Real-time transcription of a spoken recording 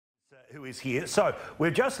Who is here. So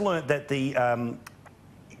we've just learnt that the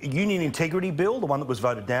Union Integrity Bill, the one that was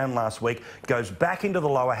voted down last week, goes back into the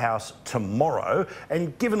lower house tomorrow,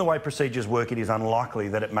 and given the way procedures work, it is unlikely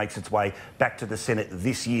that it makes its way back to the Senate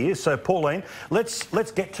this year. So Pauline,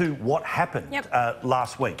 let's get to what happened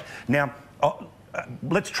last week. Now,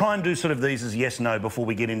 let's try and do sort of these as yes/no before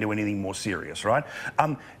we get into anything more serious, right?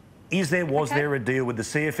 Was there a deal with the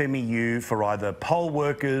CFMEU for either poll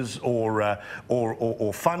workers or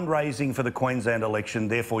fundraising for the Queensland election,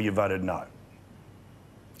 therefore you voted no?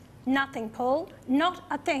 Nothing, Paul. Not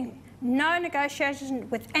a thing. No negotiation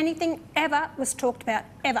with anything ever was talked about,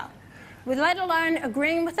 ever. Let alone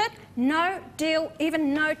agreeing with it, no deal,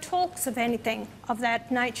 even no talks of anything of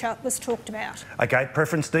that nature was talked about. OK,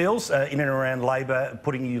 preference deals in and around Labor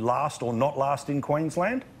putting you last or not last in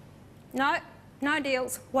Queensland? No. No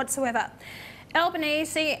deals whatsoever.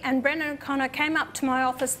 Albanese and Brendan O'Connor came up to my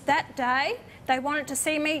office that day. They wanted to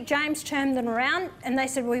see me. James turned them around and they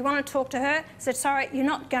said, we want to talk to her. I said, sorry, you're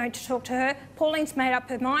not going to talk to her. Pauline's made up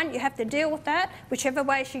her mind. You have to deal with that. Whichever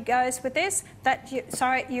way she goes with this,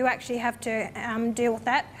 you actually have to deal with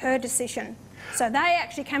that, her decision. So they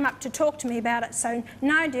actually came up to talk to me about it. So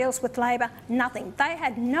no deals with Labor, nothing. They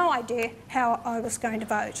had no idea how I was going to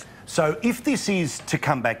vote. So if this is to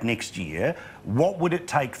come back next year, what would it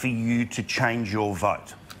take for you to change your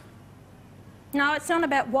vote? No, it's not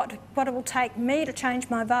about what it will take me to change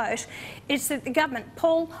my vote. It's that the government,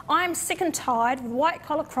 Paul, I'm sick and tired of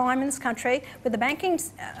white-collar crime in this country, with the bank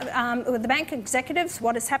executives,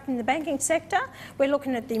 what has happened in the banking sector. We're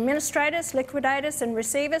looking at the administrators, liquidators and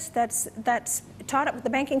receivers that's tied up with the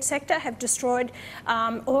banking sector, have destroyed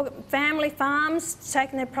family farms,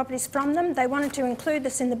 taken their properties from them. They wanted to include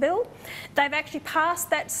this in the bill. They've actually passed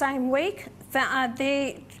that same week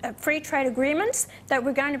the free trade agreements that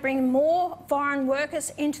we're going to bring more foreign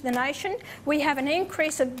workers into the nation. We have an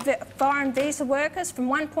increase of foreign visa workers from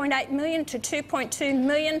 1.8 million to 2.2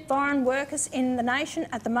 million foreign workers in the nation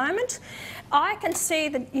at the moment. I can see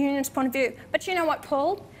the union's point of view, but you know what,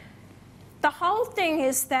 Paul? The whole thing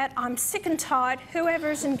is that I'm sick and tired. Whoever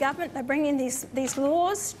is in government, they bring in these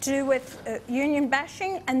laws to do with union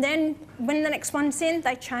bashing, and then when the next one's in,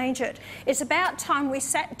 they change it. It's about time we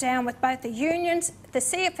sat down with both the unions, the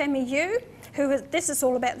CFMEU, this is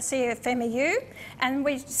all about the CFMEU, and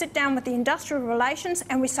we sit down with the industrial relations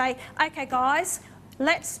and we say, OK, guys,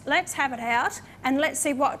 let's have it out and let's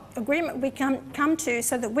see what agreement we can come to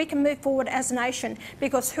so that we can move forward as a nation,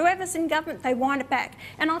 because whoever's in government, they wind it back.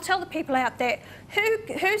 And I'll tell the people out there,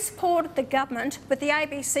 who supported the government with the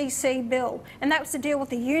ABCC bill, and that was to deal with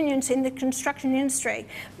the unions in the construction industry.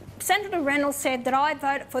 Senator Reynolds said that I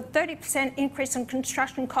voted for a 30% increase in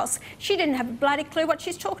construction costs. She didn't have a bloody clue what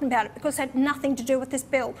she's talking about, because it had nothing to do with this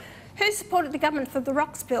bill. Who supported the government for the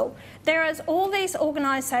ROCS bill? There is all these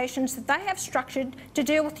organisations that they have structured to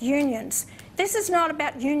deal with unions. This is not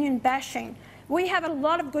about union bashing. We have a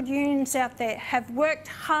lot of good unions out there, have worked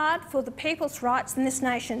hard for the people's rights in this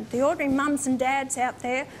nation. The ordinary mums and dads out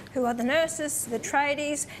there who are the nurses, the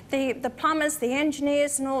tradies, the plumbers, the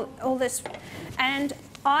engineers and all this. And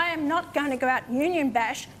I am not going to go out and union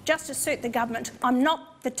bash just to suit the government. I'm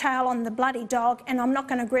not the tail on the bloody dog, and I'm not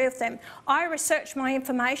going to agree with them. I researched my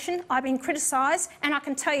information, I've been criticised, and I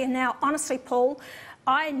can tell you now, honestly, Paul,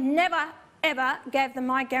 I never, ever gave them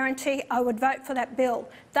my guarantee I would vote for that bill.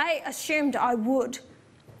 They assumed I would,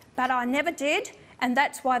 but I never did. And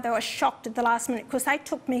that's why they were shocked at the last minute, because they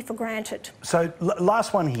took me for granted. So,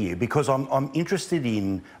 last one here, because I'm interested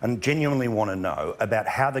in and genuinely want to know about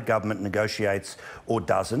how the government negotiates or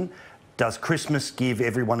doesn't. Does Christmas give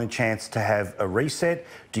everyone a chance to have a reset?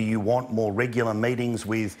 Do you want more regular meetings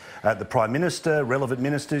with the Prime Minister, relevant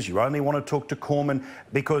ministers? You only want to talk to Cormann?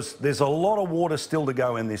 Because there's a lot of water still to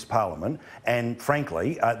go in this parliament, and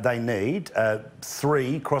frankly, they need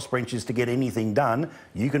 3 crossbenchers to get anything done.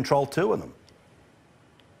 You control 2 of them.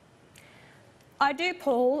 I do,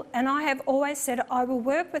 Paul, and I have always said I will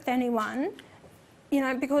work with anyone, you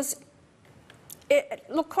know, because,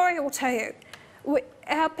 look, Corey will tell you,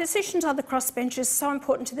 our positions on the crossbench is so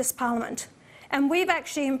important to this parliament, and we've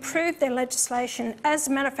actually improved their legislation, as a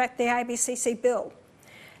matter of fact, the ABCC bill.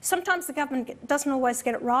 Sometimes the government doesn't always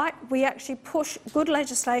get it right. We actually push good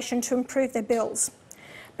legislation to improve their bills.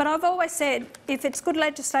 But I've always said, if it's good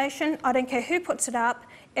legislation, I don't care who puts it up,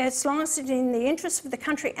 as long as it's in the interest of the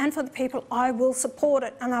country and for the people, I will support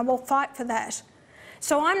it and I will fight for that.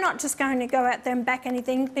 So I'm not just going to go out there and back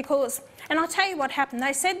anything, because, and I'll tell you what happened.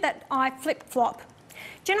 They said that I flip-flop.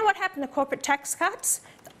 Do you know what happened to corporate tax cuts?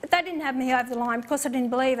 They didn't have me over the line because I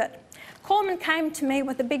didn't believe it. Cormann came to me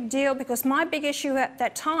with a big deal because my big issue at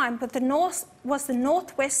that time was the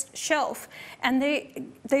Northwest Shelf, and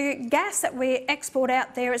the gas that we export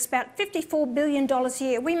out there is about $54 billion a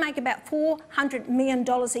year. We make about $400 million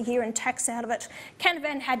a year in tax out of it.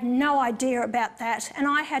 Canavan had no idea about that, and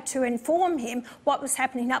I had to inform him what was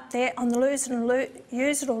happening up there on the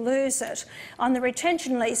use it or lose it, on the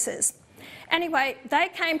retention leases. Anyway, they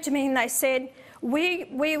came to me and they said, we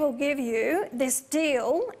will give you this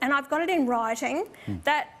deal, and I've got it in writing,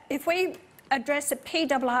 that if we address a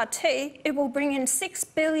PRRT, it will bring in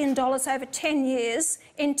 $6 billion over 10 years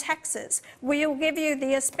in taxes. We will give you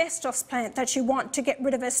the asbestos plant that you want to get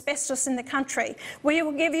rid of asbestos in the country. We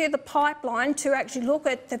will give you the pipeline to actually look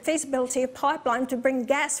at the feasibility of pipeline to bring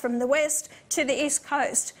gas from the west to the east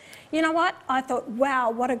coast. You know what? I thought, wow,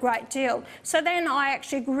 what a great deal. So then I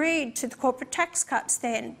actually agreed to the corporate tax cuts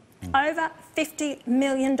then. Over $50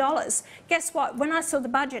 million. Guess what? When I saw the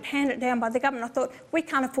budget handed down by the government, I thought, we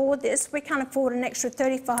can't afford this. We can't afford an extra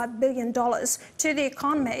 $35 billion to the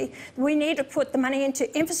economy. We need to put the money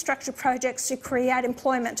into infrastructure projects to create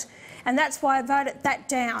employment. And that's why I voted that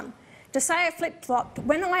down. To say I flip-flopped,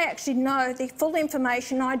 when I actually know the full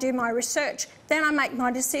information, I do my research, then I make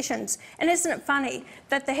my decisions. And isn't it funny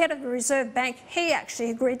that the head of the Reserve Bank, he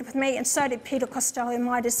actually agreed with me, and so did Peter Costello in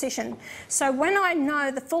my decision. So when I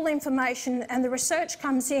know the full information and the research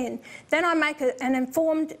comes in, then I make an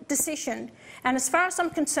informed decision. And as far as I'm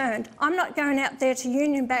concerned, I'm not going out there to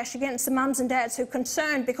union bash against the mums and dads who are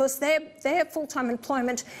concerned because their full-time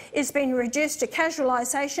employment is being reduced to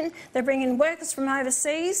casualisation. They're bringing workers from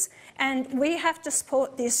overseas, and we have to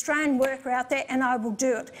support the Australian worker out there, and I will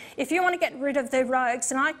do it. If you want to get rid of the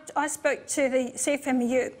rogues, and I spoke to the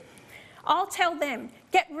CFMEU, I'll tell them,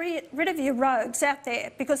 get rid of your rogues out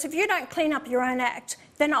there, because if you don't clean up your own act,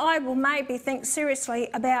 then I will maybe think seriously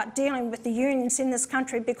about dealing with the unions in this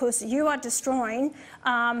country, because you are destroying,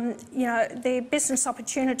 you know, the business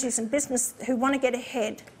opportunities and business who want to get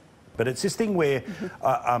ahead. But it's this thing where,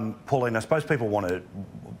 Pauline, I suppose people want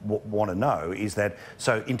to know is that,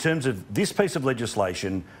 so in terms of this piece of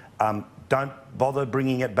legislation, don't bother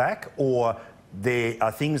bringing it back, or there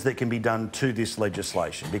are things that can be done to this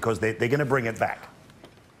legislation because they're going to bring it back?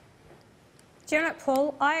 Do you know what,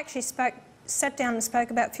 Paul? I actually sat down and spoke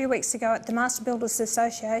about a few weeks ago at the Master Builders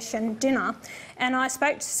Association dinner, and I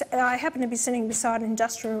happened to be sitting beside an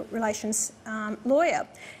industrial relations lawyer,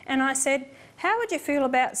 and I said, how would you feel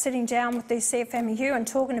about sitting down with the CFMEU and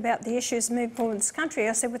talking about the issues moving forward in this country?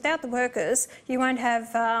 I said, without the workers, you won't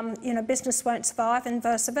have, you know, business won't survive, and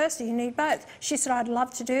vice versa. You need both. She said, I'd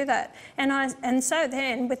love to do that. And so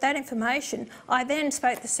then, with that information, I then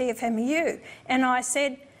spoke to the CFMEU, and I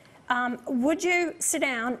said, would you sit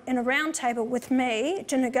down in a round table with me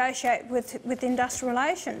to negotiate with industrial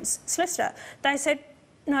relations solicitor? They said,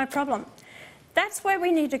 no problem. That's where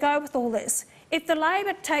we need to go with all this. If the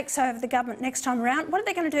Labor takes over the government next time around, what are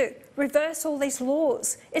they going to do? Reverse all these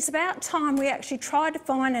laws. It's about time we actually try to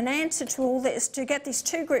find an answer to all this, to get these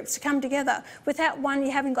two groups to come together. Without one,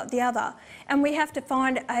 you haven't got the other. And we have to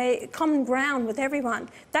find a common ground with everyone.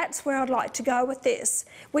 That's where I'd like to go with this.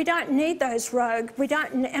 We don't need those rogue. We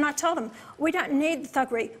don't, and I told them, we don't need the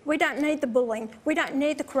thuggery. We don't need the bullying. We don't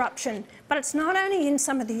need the corruption. But it's not only in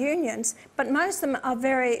some of the unions, but most of them are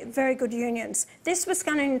very, very good unions. This was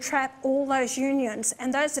going to entrap all those unions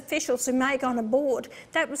and those officials who may go on a board.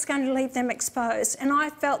 That was going to leave them exposed, and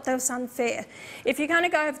I felt that was unfair. If you're going to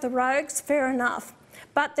go over the rogues, fair enough.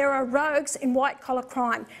 But there are rogues in white-collar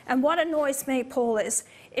crime, and what annoys me, Paul, is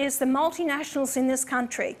the multinationals in this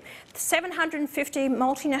country. 750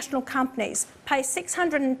 multinational companies pay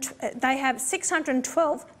they have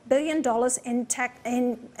 $612 billion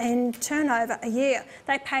in turnover a year.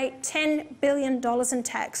 They pay $10 billion in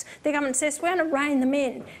tax. The government says, we're going to rein them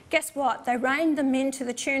in. Guess what? They reined them in to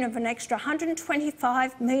the tune of an extra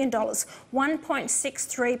 $125 million,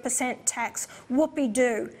 1.63% tax.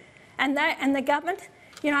 Whoopee-doo. And the government,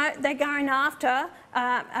 you know, they're going after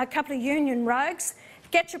a couple of union rogues.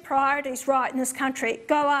 Get your priorities right in this country.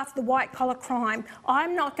 Go after the white-collar crime.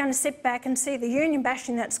 I'm not going to sit back and see the union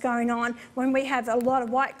bashing that's going on when we have a lot of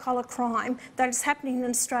white-collar crime that is happening in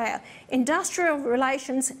Australia. Industrial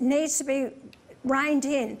relations needs to be reined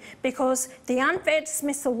in, because the unfair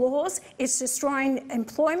dismissal laws is destroying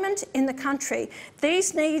employment in the country.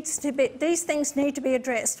 These things need to be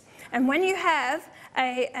addressed. And when you have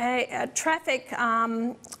a traffic,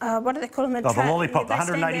 what do they call them? The lollipop, the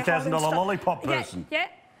 $180,000 lollipop person. Yeah.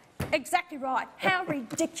 Exactly right. How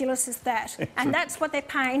ridiculous is that? And that's what they're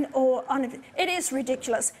paying on it. It is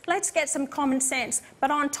ridiculous. Let's get some common sense.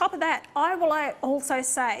 But on top of that, I will also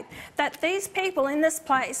say that these people in this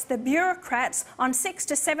place, the bureaucrats, on $600,000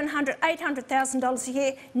 to $700,000, $800,000 a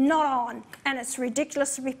year, not on. And it's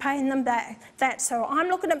ridiculous to be paying them that. So I'm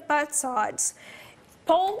looking at both sides.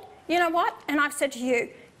 Paul, you know what? And I've said to you,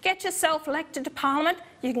 get yourself elected to Parliament.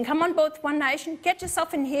 You can come on board with One Nation, get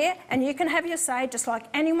yourself in here, and you can have your say just like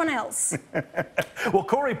anyone else. Well,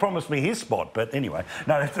 Corey promised me his spot, but anyway,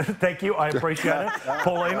 no, thank you. I appreciate it,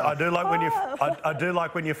 Pauline. I do like when you, I do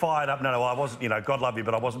like when you're fired up. No, I wasn't. You know, God love you,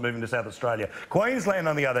 but I wasn't moving to South Australia. Queensland,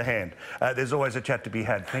 on the other hand, there's always a chat to be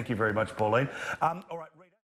had. Thank you very much, Pauline. All right.